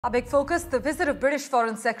Our big focus, the visit of British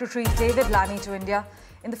Foreign Secretary David Lammy to India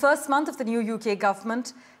in the first month of the new UK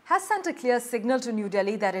government has sent a clear signal to New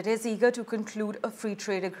Delhi that it is eager to conclude a free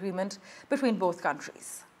trade agreement between both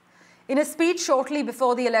countries. In a speech shortly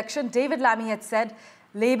before the election, David Lammy had said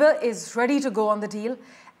Labour is ready to go on the deal,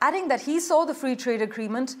 adding that he saw the free trade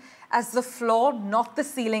agreement as the floor, not the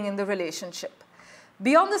ceiling in the relationship.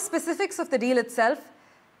 Beyond the specifics of the deal itself,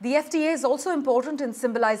 the FTA is also important in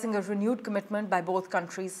symbolizing a renewed commitment by both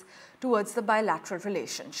countries towards the bilateral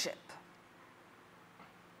relationship.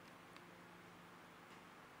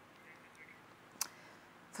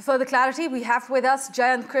 For further clarity, we have with us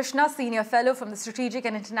Jayant Krishna, Senior Fellow from the Strategic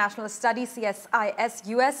and International Studies, CSIS,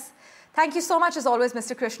 US. Thank you so much, as always,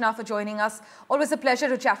 Mr. Krishna, for joining us. Always a pleasure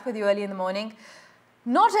to chat with you early in the morning.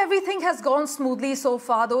 Not everything has gone smoothly so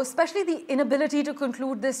far, though, especially the inability to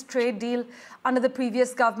conclude this trade deal under the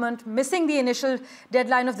previous government, missing the initial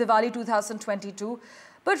deadline of Diwali 2022.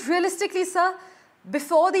 But realistically, sir,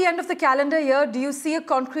 before the end of the calendar year, do you see a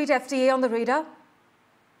concrete FTA on the radar?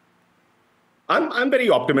 I'm very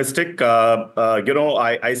optimistic.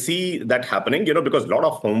 I see that happening, because a lot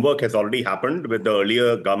of homework has already happened with the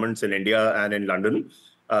earlier governments in India and in London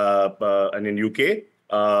and in UK.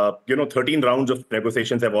 13 rounds of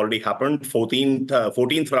negotiations have already happened.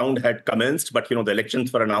 14th round had commenced, but the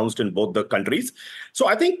elections were announced in both the countries. So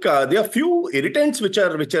I think there are few irritants which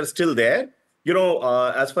are still there.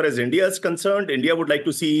 As far as India is concerned, India would like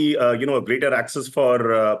to see a greater access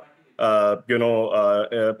for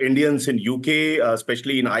Indians in UK,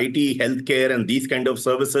 especially in IT, healthcare, and these kind of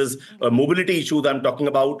services, mobility issues I'm talking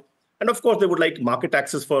about. And of course, they would like market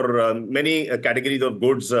access for many categories of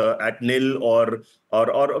goods at nil or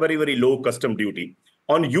very, very low custom duty.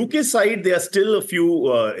 On UK side, there are still a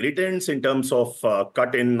few irritants in terms of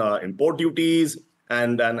cut in import duties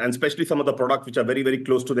and especially some of the products which are very, very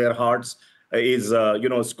close to their hearts is,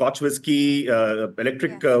 Scotch whiskey,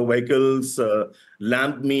 electric vehicles,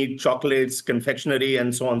 lamb meat, chocolates, confectionery,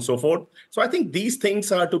 and so on and so forth. So I think these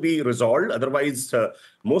things are to be resolved. Otherwise,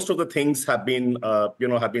 most of the things have been,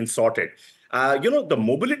 sorted. The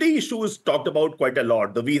mobility issue is talked about quite a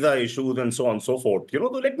lot, the visa issues and so on and so forth.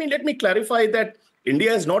 Let me clarify that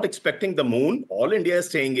India is not expecting the moon. All India is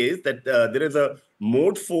saying is that there is a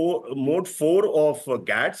mode 4 of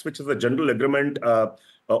GATS, which is a general agreement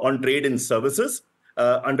on trade and services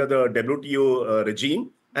under the WTO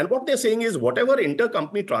regime. And what they're saying is whatever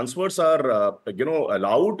intercompany transfers are,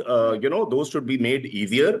 allowed, those should be made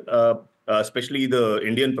easier, especially the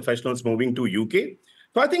Indian professionals moving to UK.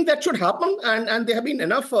 So I think that should happen. And there have been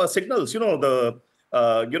enough signals, the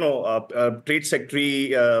Trade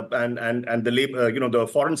Secretary and the Labor, the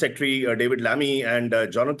Foreign Secretary, David Lammy, and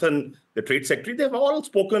Jonathan, the Trade Secretary, they've all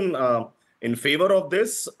spoken in favor of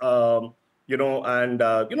this. I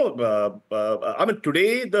mean,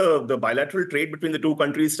 today, the bilateral trade between the two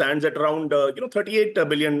countries stands at around, 38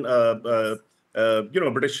 billion,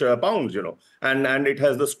 British pounds, and it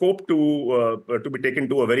has the scope to be taken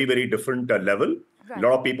to a very, very different level. Right. A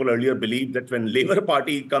lot of people earlier believed that when Labour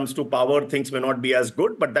Party comes to power, things may not be as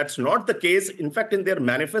good, but that's not the case. In fact, in their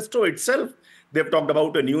manifesto itself, they've talked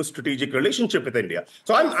about a new strategic relationship with India.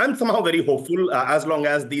 So I'm somehow very hopeful as long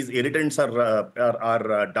as these irritants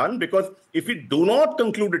are done, because if we do not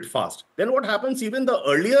conclude it fast, then what happens? Even the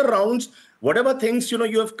earlier rounds, whatever things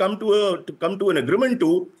you have come to an agreement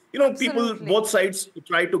to, people both sides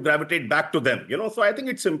try to gravitate back to them. So I think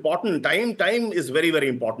it's important. Time is very, very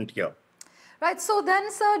important here. Right. So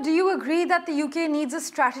then, sir, do you agree that the UK needs a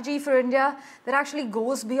strategy for India that actually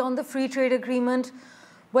goes beyond the free trade agreement?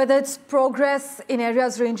 Whether it's progress in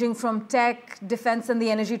areas ranging from tech, defense, and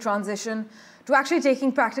the energy transition, to actually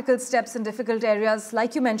taking practical steps in difficult areas,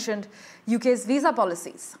 like you mentioned, UK's visa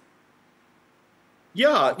policies.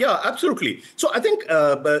 Yeah, absolutely. So I think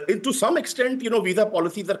to some extent, visa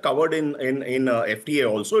policies are covered in FTA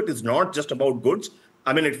also. It is not just about goods.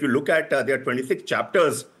 I mean, if you look at there are 26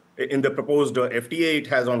 chapters in the proposed FTA, it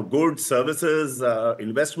has on goods, services,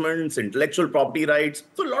 investments, intellectual property rights.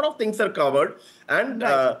 So a lot of things are covered. And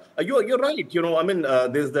you're right. I mean,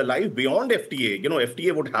 there's the life beyond FTA.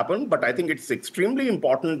 FTA would happen, but I think it's extremely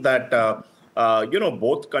important that,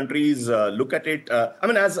 both countries look at it. I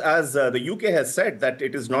mean, as the UK has said, that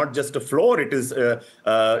it is not just a floor. It is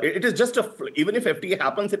just even if FTA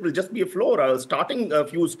happens, it will just be a floor, starting a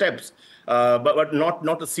few steps, but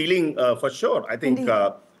not a ceiling for sure. I think.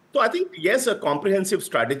 So I think, yes, a comprehensive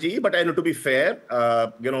strategy, but I know, to be fair,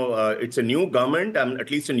 it's a new government,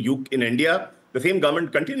 at least in India, the same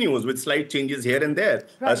government continues with slight changes here and there,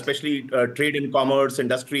 Right. especially trade and commerce,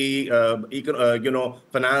 industry,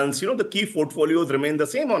 finance. The key portfolios remain the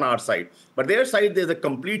same on our side. But their side, there's a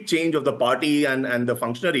complete change of the party and the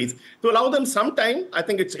functionaries. To allow them some time, I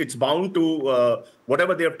think it's bound to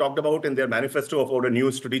whatever they have talked about in their manifesto about a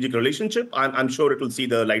new strategic relationship. I'm sure it will see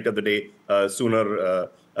the light of the day sooner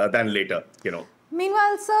than later.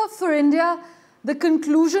 Meanwhile, sir, for India, the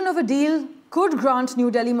conclusion of a deal could grant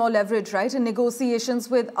New Delhi more leverage, right, in negotiations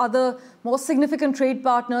with other more significant trade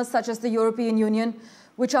partners such as the European Union,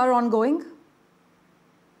 which are ongoing?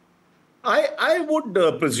 I would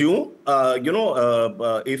presume,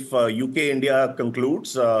 if UK-India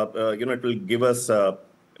concludes, it will give us,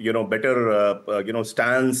 better,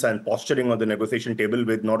 stance and posturing on the negotiation table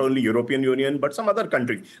with not only European Union, but some other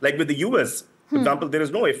countries. Like with the US, for example, there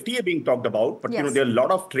is no FTA being talked about, but, Yes. there are a lot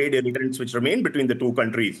of trade irritants which remain between the two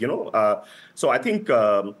countries, So I think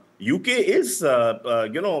UK is,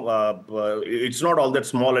 it's not all that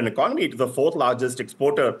small an economy. It's the fourth largest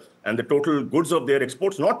exporter, and the total goods of their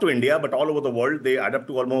exports, not to India, but all over the world, they add up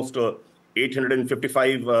to almost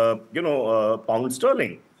 855, pounds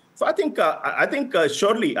sterling. So I think,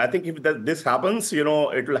 surely, I think if this happens, it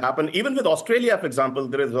will happen. Even with Australia, for example,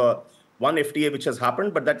 there is one FTA which has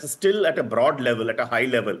happened, but that's still at a broad level, at a high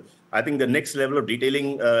level. I think the next level of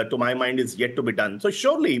detailing, to my mind, is yet to be done. So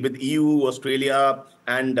surely with EU, Australia,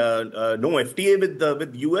 and no FTA with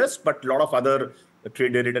US, but a lot of other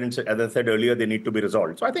trade irritants, as I said earlier, they need to be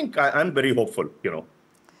resolved. So I think I'm very hopeful,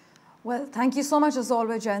 Well, thank you so much, as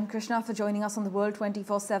always, Jayant Krishna, for joining us on The World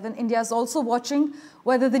 24/7. India is also watching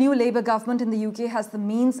whether the new Labour government in the UK has the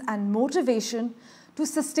means and motivation to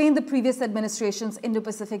sustain the previous administration's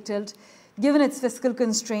Indo-Pacific tilt, given its fiscal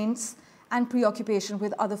constraints and preoccupation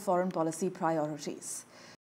with other foreign policy priorities.